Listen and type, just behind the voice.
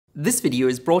This video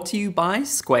is brought to you by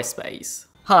Squarespace.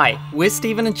 Hi, we're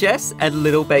Stephen and Jess at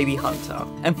Little Baby Hunter,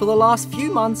 and for the last few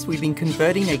months we've been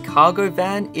converting a cargo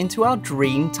van into our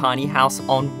dream tiny house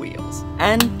on wheels.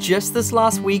 And just this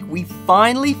last week we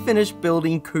finally finished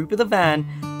building Cooper the van,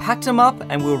 packed him up,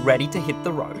 and we're ready to hit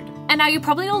the road. And now you're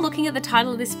probably all looking at the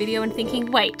title of this video and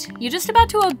thinking, wait, you're just about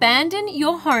to abandon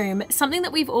your home, something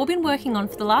that we've all been working on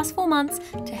for the last 4 months,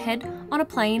 to head on a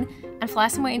plane and fly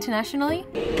somewhere internationally?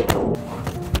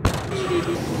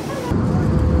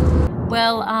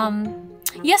 Well,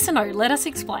 yes and no, let us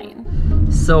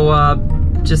explain. So,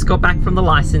 just got back from the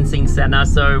licensing center,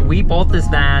 so we bought this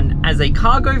van as a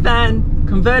cargo van,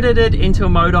 converted it into a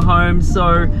motorhome.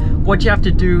 So what you have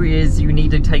to do is you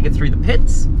need to take it through the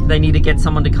pits. They need to get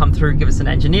someone to come through, give us an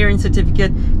engineering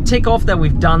certificate, tick off that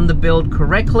we've done the build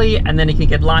correctly, and then it can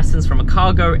get licensed from a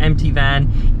cargo empty van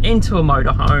into a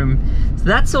motorhome. So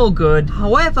that's all good.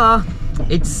 However,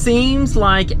 it seems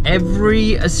like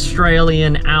every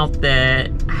Australian out there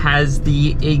has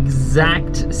the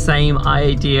exact same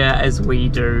idea as we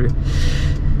do.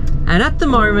 And at the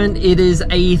moment, it is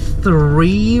a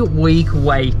 3-week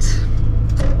wait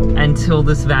until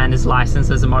this van is licensed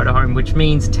as a motorhome, which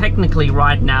means technically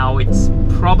right now it's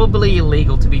probably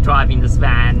illegal to be driving this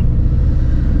van.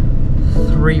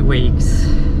 3 weeks.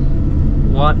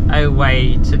 What a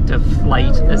way to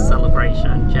deflate a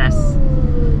celebration, Jess.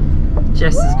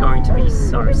 Jess is going to be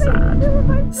so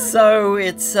sad. So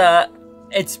it's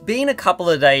been a couple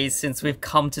of days since we've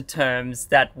come to terms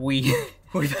that we've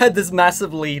had this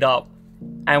massive lead up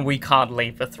and we can't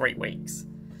leave for 3 weeks.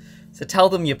 So tell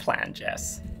them your plan,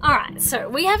 Jess. Alright, so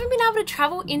we haven't been able to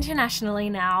travel internationally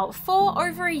now for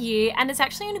over a year, and it's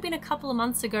actually only been a couple of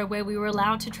months ago where we were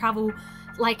allowed to travel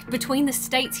like between the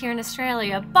states here in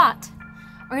Australia, but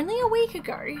only a week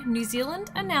ago, New Zealand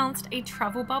announced a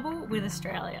travel bubble with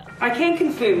Australia. I can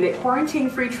confirm that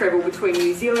quarantine-free travel between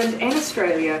New Zealand and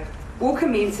Australia will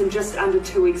commence in just under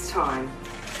 2 weeks' time,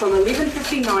 from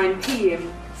 11:59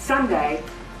 PM Sunday,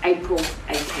 April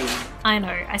 18th. I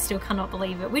know, I still cannot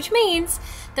believe it, which means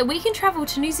that we can travel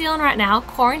to New Zealand right now,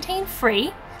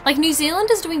 quarantine-free. Like, New Zealand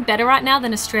is doing better right now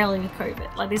than Australia with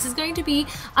COVID. Like, this is going to be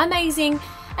amazing.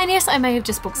 And yes, I may have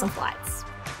just booked some flights.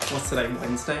 What's today,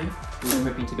 Wednesday? We're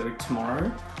hoping to go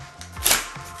tomorrow.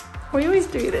 We always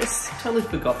do this. I totally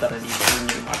forgot that I need to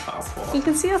renew my passport. You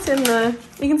can see us in the...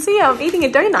 You can see I'm eating a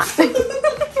donut.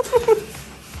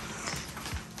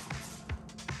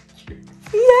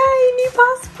 Yay, new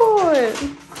passport!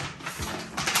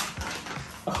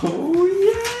 Oh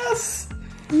yes!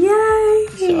 Yay!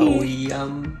 Shall we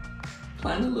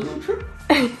plan a little trip?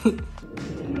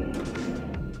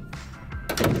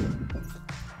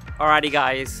 Alrighty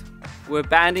guys, we're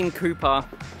abandoning Cooper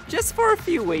just for a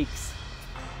few weeks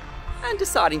and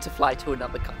deciding to fly to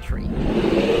another country.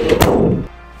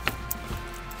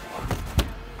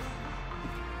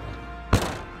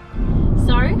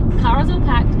 So, car is all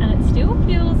packed, and it still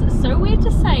feels so weird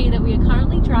to say that we are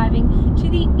currently driving to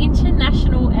the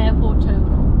international airport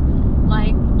terminal.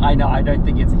 Like, I know, I don't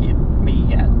think it's hit me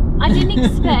yet. I didn't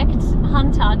expect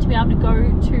Hunter to be able to go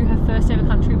to her first ever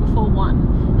country before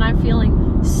 1, and I'm feeling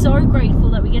so grateful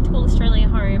that we get to call Australia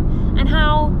home, and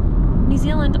how New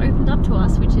Zealand opened up to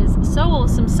us, which is so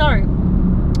awesome. So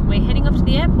we're heading off to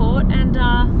the airport, and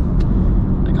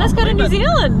let's go to New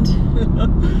Zealand.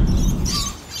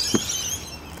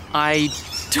 I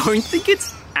don't think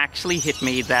it's actually hit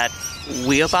me that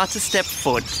we're about to step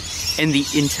foot in the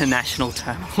international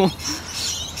terminal.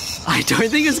 I don't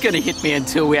think it's going to hit me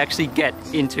until we actually get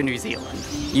into New Zealand.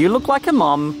 You look like a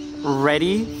mom,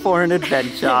 ready for an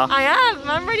adventure. I am.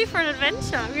 I'm ready for an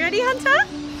adventure. You ready, Hunter?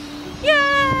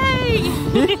 Yay!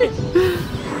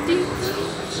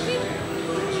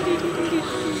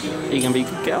 Are you going to be a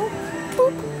good girl?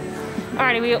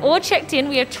 Alrighty, we are all checked in.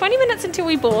 We have 20 minutes until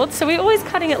we board, so we're always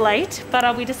cutting it late,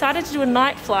 but we decided to do a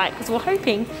night flight because we're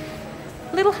hoping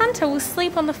little Hunter will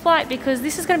sleep on the flight, because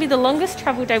this is going to be the longest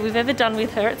travel day we've ever done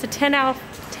with her. It's a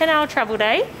 10-hour travel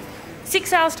day,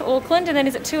 6 hours to Auckland, and then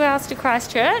is it 2 hours to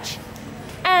Christchurch?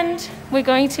 And we're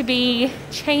going to be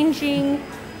changing,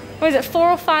 what is it,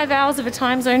 4 or 5 hours of a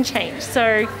time zone change.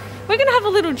 So we're going to have a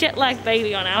little jet lag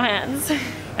baby on our hands.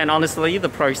 And honestly, the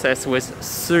process was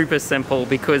super simple,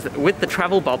 because with the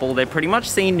travel bubble, they're pretty much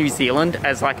seeing New Zealand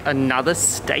as like another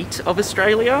state of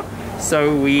Australia.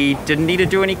 So we didn't need to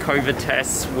do any COVID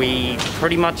tests. We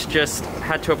pretty much just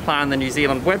had to apply on the New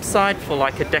Zealand website for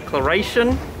like a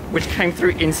declaration, which came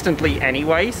through instantly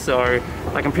anyway. So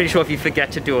like, I'm pretty sure if you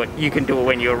forget to do it, you can do it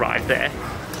when you arrive there.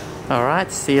 All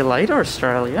right, see you later,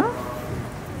 Australia.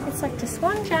 It's like just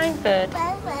one giant bird.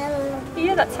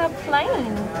 Yeah, that's our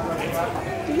plane.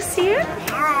 Do you see it?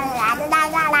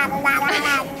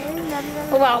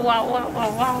 wow, wow, wow,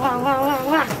 wow, wow, wow, wow,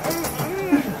 wow.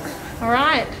 All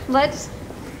right, let's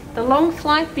the long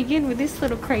flight begin with this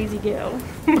little crazy girl.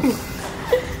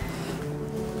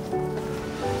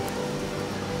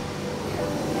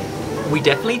 We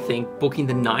definitely think booking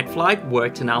the night flight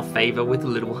worked in our favour with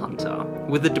Little Hunter.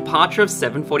 With a departure of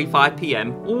 7:45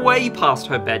 PM, way past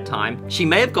her bedtime, she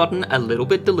may have gotten a little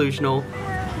bit delusional.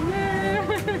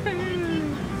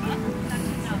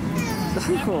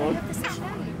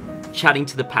 Chatting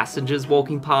to the passengers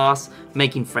walking past,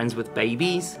 making friends with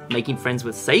babies, making friends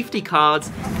with safety cards.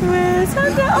 Where's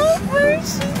Hunter? Oh, where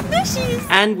is she? There she is.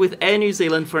 And with Air New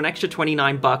Zealand for an extra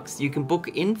 $29, you can book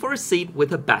in for a seat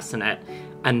with a bassinet.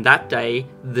 And that day,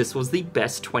 this was the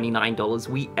best $29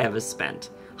 we ever spent.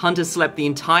 Hunter slept the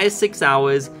entire 6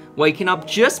 hours, waking up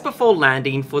just before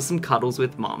landing for some cuddles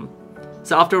with Mum.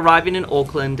 So after arriving in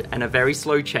Auckland and a very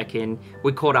slow check-in,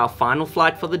 we caught our final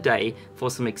flight for the day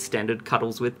for some extended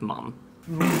cuddles with Mum.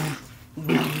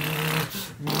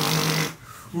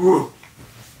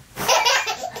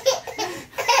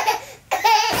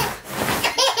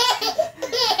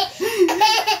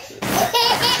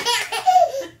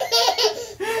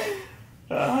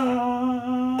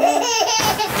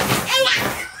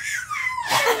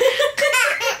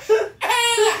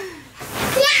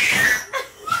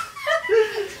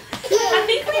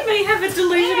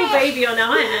 Baby on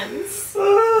our hands.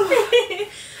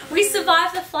 We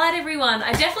survived the flight, everyone.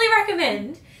 I definitely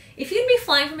recommend, if you're going to be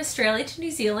flying from Australia to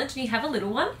New Zealand and you have a little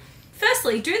one,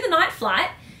 firstly, do the night flight,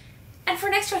 and for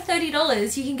an extra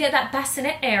 $30, you can get that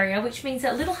bassinet area, which means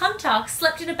that Little Hunter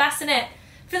slept in a bassinet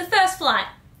for the first flight.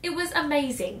 It was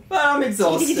amazing. I'm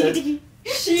exhausted.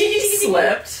 She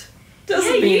slept.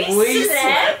 Doesn't mean we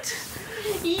slept.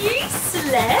 You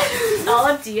slept?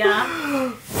 Oh dear.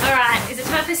 Alright, is it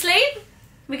time for sleep?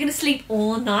 We're going to sleep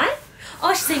all night.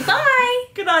 Oh, she's saying bye.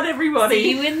 Good night, everybody.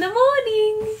 See you in the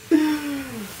morning.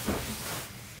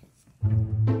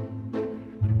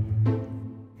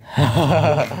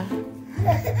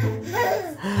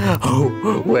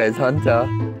 Oh, where's Hunter?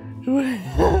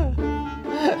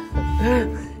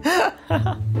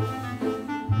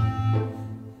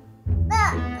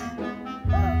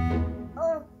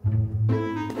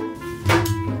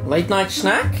 Late night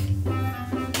snack?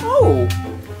 Oh.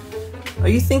 Are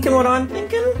you thinking what I'm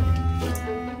thinking?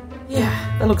 Yeah,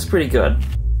 that looks pretty good.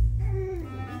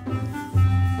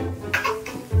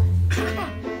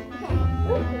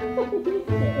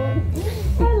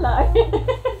 Hello.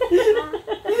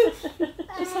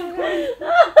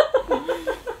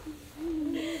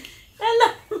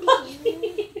 Hello.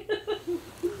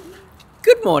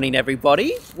 Good morning,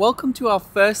 everybody. Welcome to our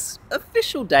first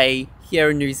official day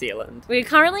here in New Zealand. We're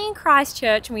currently in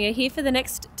Christchurch and we are here for the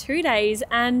next 2 days,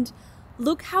 and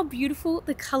look how beautiful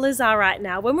the colours are right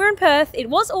now. When we're in Perth, it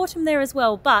was autumn there as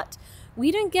well, but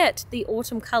we don't get the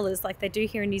autumn colours like they do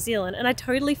here in New Zealand, and I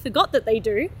totally forgot that they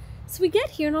do. So we get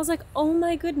here and I was like, oh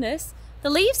my goodness, the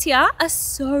leaves here are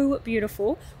so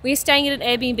beautiful. We are staying at an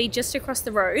Airbnb just across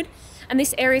the road, and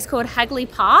this area is called Hagley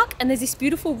Park, and there's this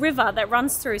beautiful river that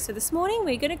runs through. So this morning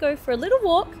we're going to go for a little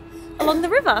walk along the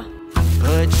river.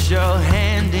 Put your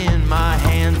hand in my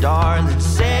hand, darling,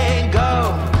 say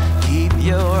go. Keep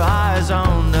your eyes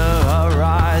on the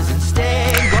horizon,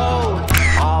 stay gold.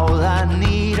 All I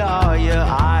need are your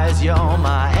eyes, you're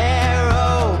my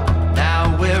arrow.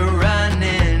 Now we're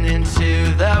running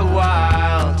into the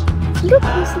wild. Look,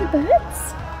 there's the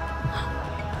birds.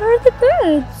 Where are the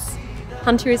birds?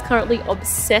 Hunter is currently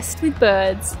obsessed with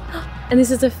birds, and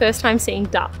this is the first time seeing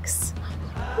ducks.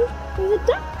 There's the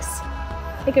ducks.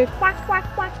 They go quack, quack,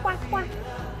 quack, quack, quack.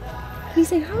 Can you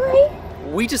say hi?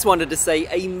 We just wanted to say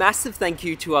a massive thank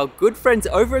you to our good friends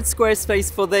over at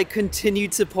Squarespace for their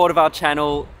continued support of our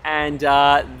channel. And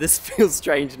this feels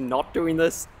strange not doing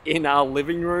this in our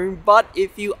living room, but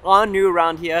if you are new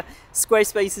around here,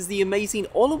 Squarespace is the amazing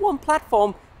all-in-one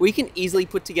platform where you can easily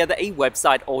put together a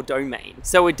website or domain.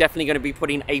 So we're definitely going to be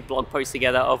putting a blog post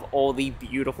together of all the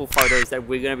beautiful photos that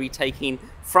we're going to be taking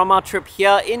from our trip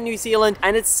here in New Zealand,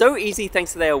 and it's so easy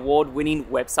thanks to their award-winning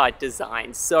website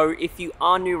design. So if you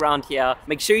are new around here,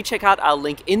 make sure you check out our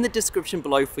link in the description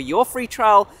below for your free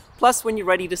trial, plus when you're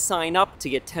ready to sign up to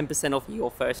get 10% off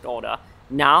your first order.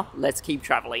 Now, let's keep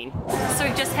traveling. So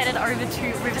we've just headed over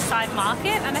to Riverside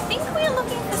Market, and I think we're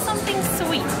looking for something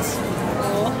sweet.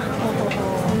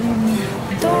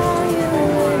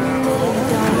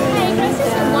 Hey, can I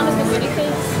just have one of the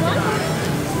Whittaker's one?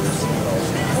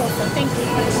 Awesome, thank you.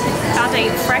 Found a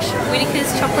fresh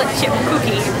Whittaker's chocolate chip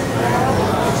cookie.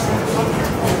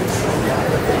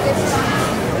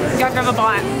 Go grab a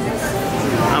bite.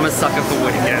 I'm a sucker for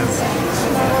Whittaker's.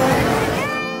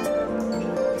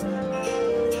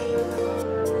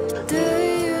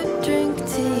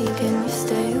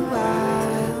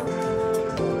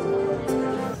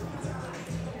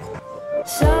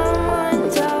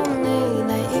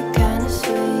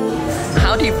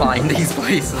 find these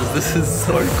places. This is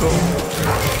so cool.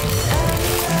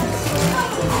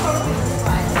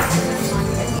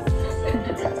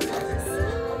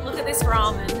 Look at this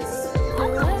ramen.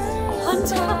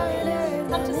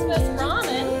 Hunter's first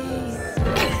ramen.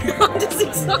 Hunter's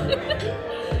excited.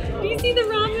 Do you see the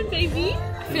ramen, baby?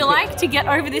 I feel like to get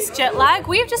over this jet lag,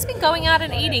 we have just been going out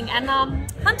and eating, and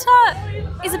Hunter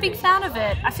is a big fan of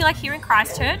it. I feel like here in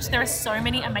Christchurch, there are so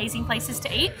many amazing places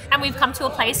to eat, and we've come to a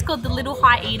place called the Little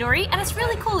High Eatery, and it's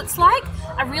really cool. It's like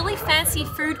a really fancy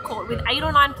food court with 8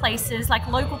 or 9 places, like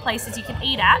local places you can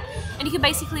eat at, and you can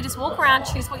basically just walk around,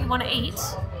 choose what you want to eat,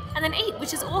 and then eat,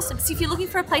 which is awesome. So if you're looking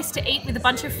for a place to eat with a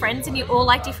bunch of friends and you all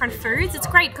like different foods, it's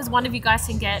great because one of you guys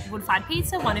can get wood-fired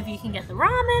pizza, one of you can get the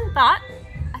ramen, but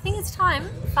I think it's time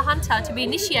for Hunter to be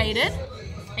initiated.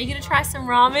 Are you gonna try some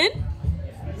ramen?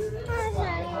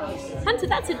 Hunter,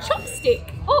 that's a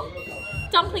chopstick. Oh,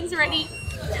 dumplings are ready.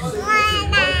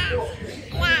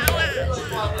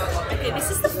 Okay, this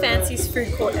is the fanciest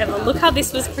food court ever. Look how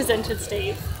this was presented,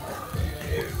 Steve.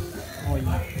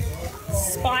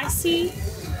 Spicy.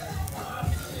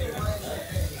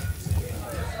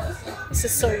 This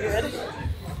is so good.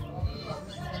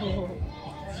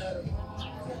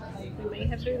 We may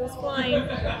have noodles flying.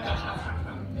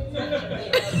 You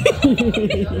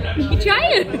try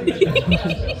it.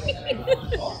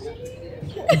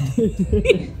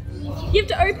 You have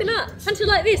to open up. Hunter,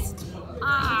 like this.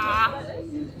 Ah.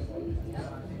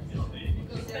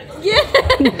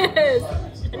 Yes.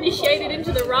 Initiated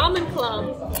into the ramen club.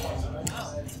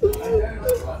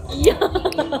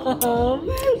 Yum.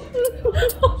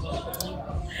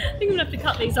 I think I'm gonna have to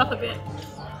cut these up a bit.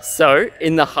 So,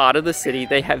 in the heart of the city,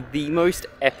 they have the most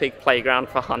epic playground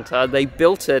for Hunter. They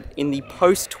built it in the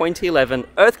post-2011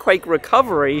 earthquake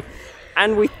recovery,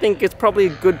 and we think it's probably a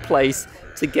good place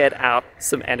to get out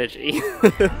some energy.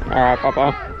 Alright,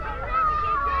 Papa.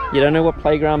 You don't know what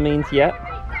playground means yet,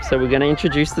 so we're going to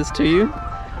introduce this to you.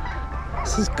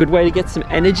 This is a good way to get some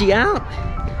energy out.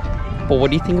 But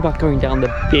what do you think about going down the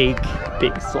big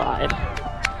slide?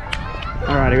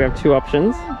 Alright, we have 2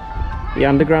 options. The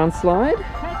underground slide,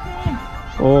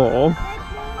 or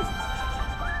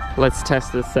let's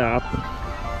test this out.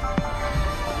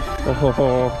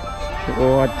 Oh,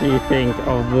 what do you think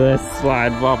of this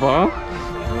slide, Bubba?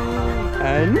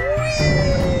 And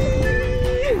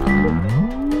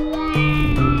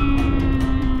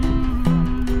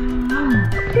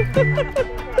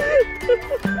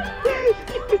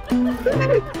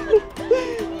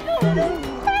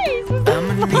I'm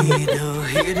a needle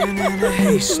hidden in a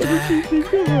haystack.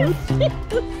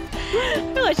 I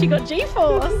feel like she got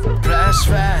G-force. Brass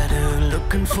rider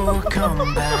looking for a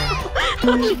comeback.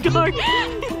 How'd she go?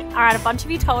 Alright, a bunch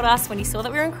of you told us when you saw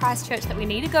that we were in Christchurch that we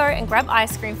need to go and grab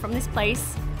ice cream from this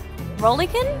place.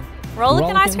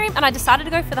 Rollican ice cream, and I decided to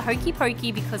go for the Hokey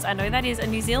Pokey because I know that is a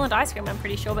New Zealand ice cream, I'm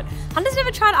pretty sure, but Hunter's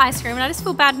never tried ice cream and I just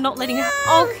feel bad not letting her.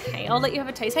 Okay, I'll let you have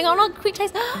a taste. Hang on, quick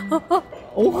taste.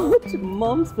 oh, it's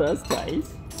Mom's first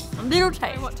taste. A little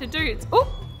taste. What to do? It's oh.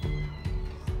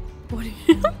 What?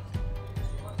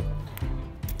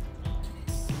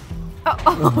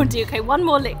 Oh dear. Okay, one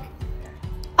more lick.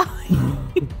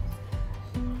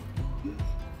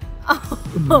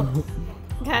 Oh.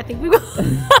 Okay, I think we got.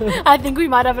 I think we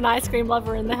might have an ice cream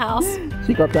lover in the house.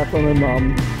 She got that from her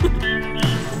mum.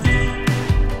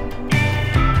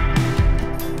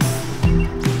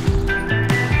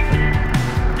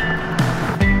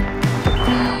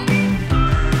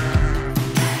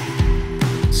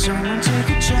 Someone take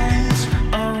a chance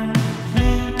on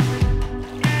me.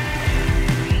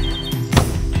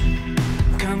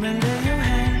 Come and lay your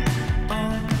hand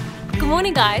on. Good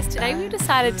morning, guys. Today we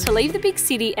decided to leave the big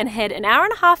city and head an hour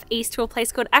and a half east to a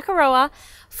place called Akaroa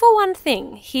for one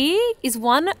thing. Here is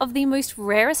one of the most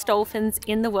rarest dolphins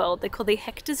in the world. They're called the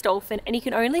Hector's dolphin, and you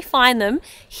can only find them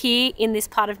here in this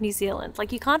part of New Zealand.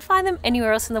 Like, you can't find them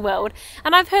anywhere else in the world.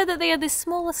 And I've heard that they are the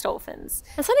smallest dolphins.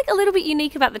 And something a little bit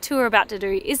unique about the tour we're about to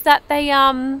do is that they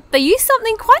use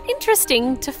something quite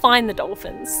interesting to find the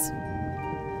dolphins.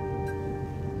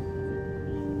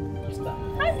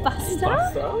 Hi,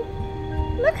 Buster.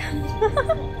 Look.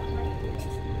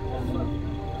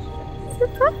 It's a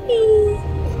puppy.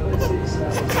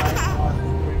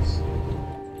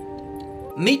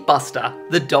 Meet Buster,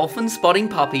 the dolphin spotting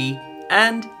puppy,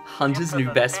 and Hunter's new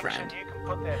best friend.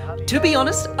 To be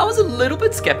honest, I was a little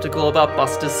bit skeptical about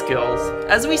Buster's skills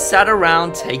as we sat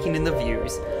around taking in the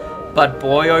views. But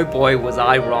boy oh boy was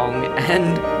I wrong,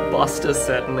 and Buster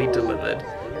certainly delivered.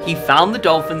 He found the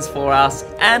dolphins for us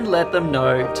and let them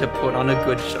know to put on a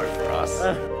good show for us.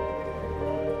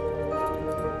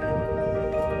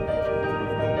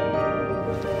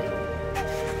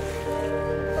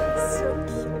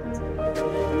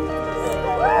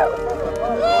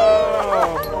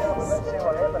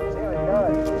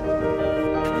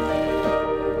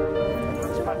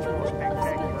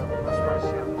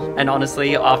 And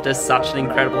honestly, after such an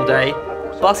incredible day,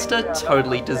 Buster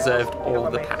totally deserved all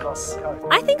the pats.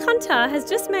 I think Hunter has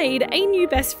just made a new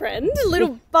best friend,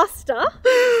 little Buster.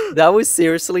 That was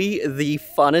seriously the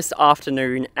funnest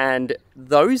afternoon, and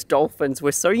those dolphins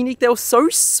were so unique. They were so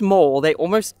small, they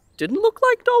almost didn't look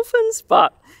like dolphins,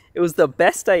 but it was the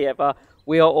best day ever.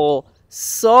 We are all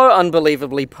so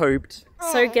unbelievably pooped.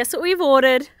 So guess what we've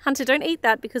ordered? Hunter, don't eat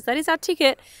that because that is our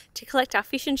ticket to collect our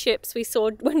fish and chips we saw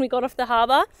when we got off the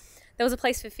harbour. There was a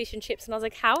place for fish and chips and I was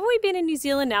like, how have we been in New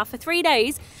Zealand now for 3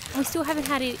 days and we still haven't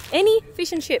had any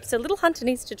fish and chips? So little Hunter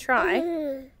needs to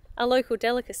try a local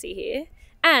delicacy here.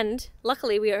 And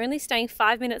luckily we are only staying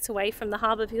 5 minutes away from the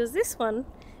harbour because this one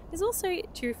is also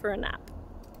due for a nap.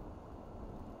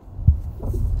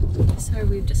 So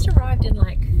we've just arrived in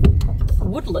like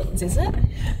Woodlands, is it?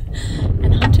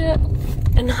 And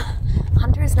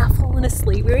Hunter has now fallen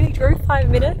asleep. We only drove 5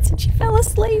 minutes and she fell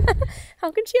asleep.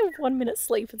 How can she have 1 minute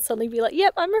sleep and suddenly be like,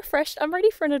 yep, I'm refreshed, I'm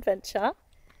ready for an adventure?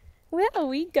 Where are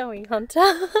we going,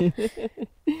 Hunter?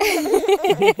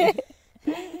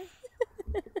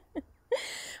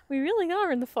 We really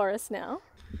are in the forest now.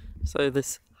 So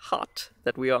this hut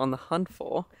that we are on the hunt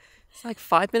for, it's like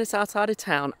 5 minutes outside of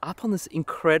town, up on this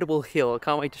incredible hill. I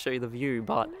can't wait to show you the view,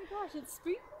 but... Oh my gosh, it's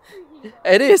spooky through here.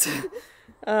 It is!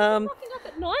 Walking up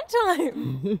at night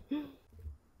time.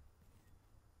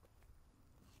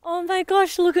 Oh my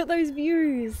gosh, look at those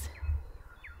views.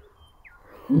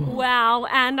 Wow,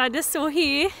 and I just saw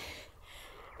here,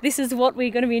 this is what we're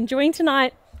going to be enjoying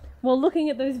tonight while looking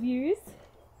at those views.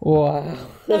 Wow.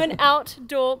 So an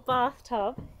outdoor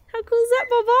bathtub. How cool is that,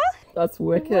 Bubba? That's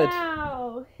wicked.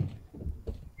 Wow.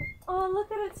 Oh,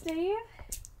 look at it, Steve.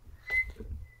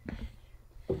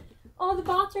 Oh, the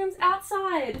bathroom's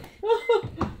outside.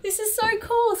 This is so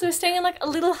cool. So we're staying in like a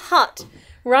little hut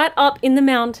right up in the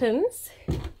mountains.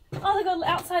 Oh, they got an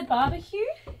outside barbecue.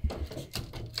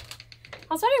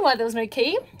 I was wondering why there was no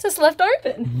key. It's just left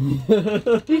open.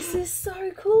 This is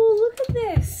so cool. Look at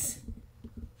this.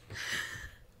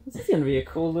 This is going to be a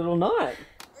cool little night.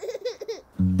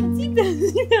 Bouncy,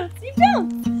 bouncy, bouncy,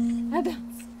 bounce. I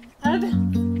bounce. I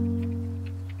bounce.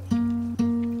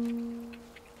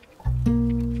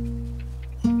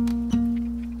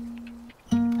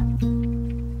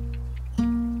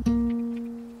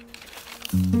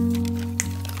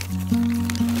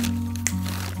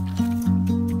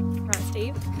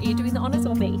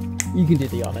 You can do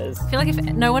the honours. I feel like if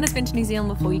no one has been to New Zealand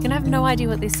before, you're going to have no idea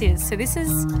what this is. So this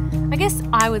is, I guess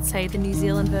I would say, the New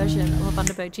Zealand version of a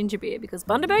Bundaberg ginger beer because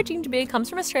Bundaberg ginger beer comes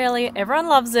from Australia, everyone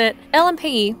loves it.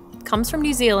 L&P comes from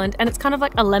New Zealand and it's kind of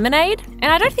like a lemonade. And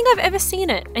I don't think I've ever seen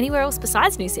it anywhere else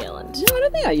besides New Zealand. No, I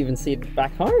don't think I even see it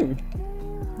back home.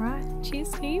 Right,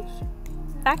 cheers Steve.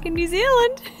 Back in New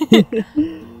Zealand.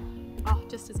 Oh,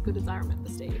 just as good as I remember,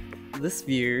 Steve. This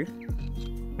view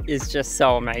is just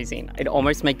so amazing. It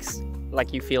almost makes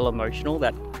like you feel emotional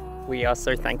that we are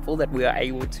so thankful that we are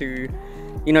able to,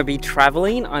 you know, be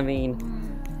traveling. I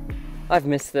mean, I've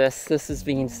missed this. This has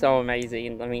been so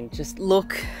amazing. I mean, just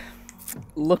look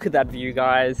at that view,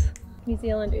 guys. New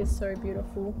Zealand is so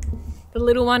beautiful. The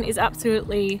little one is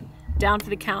absolutely down for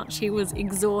the count. She was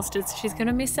exhausted, so she's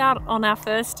gonna miss out on our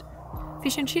first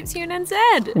fish and chips here in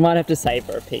NZ. We might have to save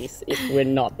her a piece if we're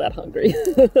not that hungry.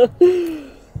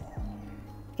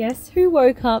 Guess who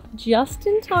woke up just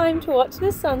in time to watch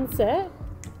the sunset?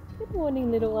 Good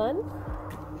morning, little one.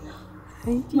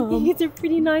 Hey, Do you think it's a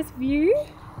pretty nice view?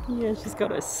 Yeah, she's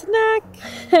got a snack.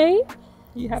 Hey?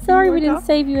 You happy? Sorry we didn't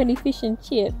save you any fish and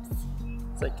chips.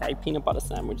 It's okay, peanut butter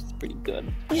sandwich is pretty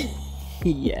good.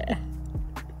 Yeah.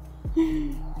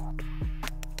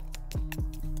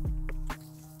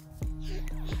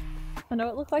 I know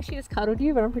it looked like she just cuddled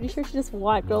you, but I'm pretty sure she just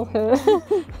wiped all her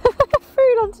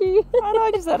food onto you. I know,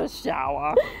 I just had a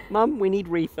shower. Mum, we need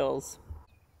refills.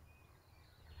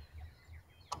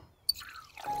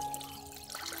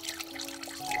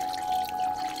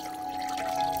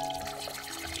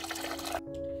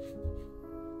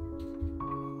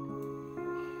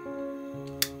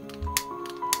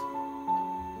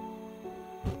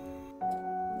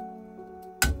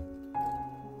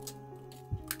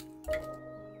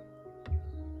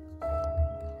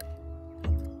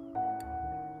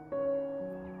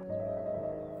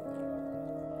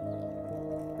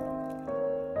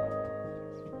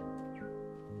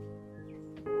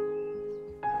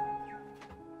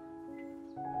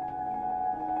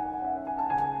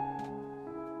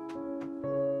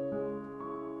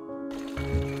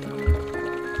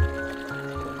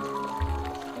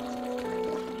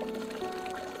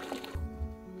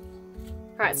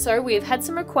 Alright, so we've had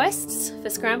some requests for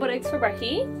scrambled eggs for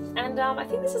brekkie, and I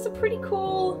think this is a pretty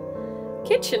cool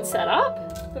kitchen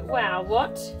setup. But wow,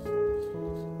 what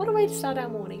a way to start our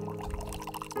morning.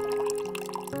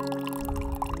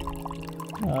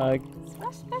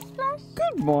 Splash, splash, splash.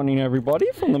 Good morning, everybody,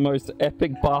 from the most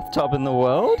epic bathtub in the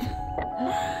world.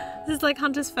 This is like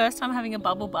Hunter's first time having a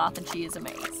bubble bath and she is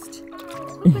amazed.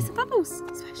 Oh, where's the bubbles?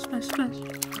 Splash, splash, splash.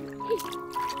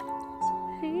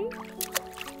 Hey.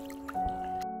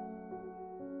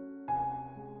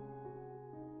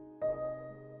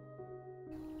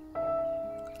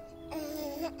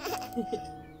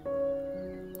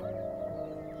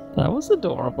 That was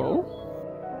adorable.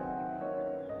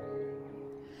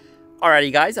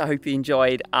 Alrighty guys, I hope you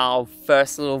enjoyed our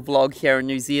first little vlog here in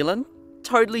New Zealand.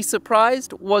 Totally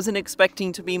surprised, wasn't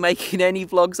expecting to be making any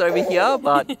vlogs over here,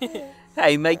 but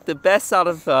hey, make the best out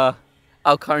of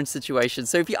our current situation.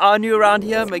 So if you are new around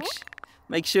here,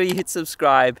 make sure you hit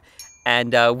subscribe,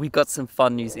 and we've got some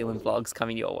fun New Zealand vlogs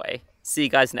coming your way. See you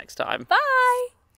guys next time. Bye!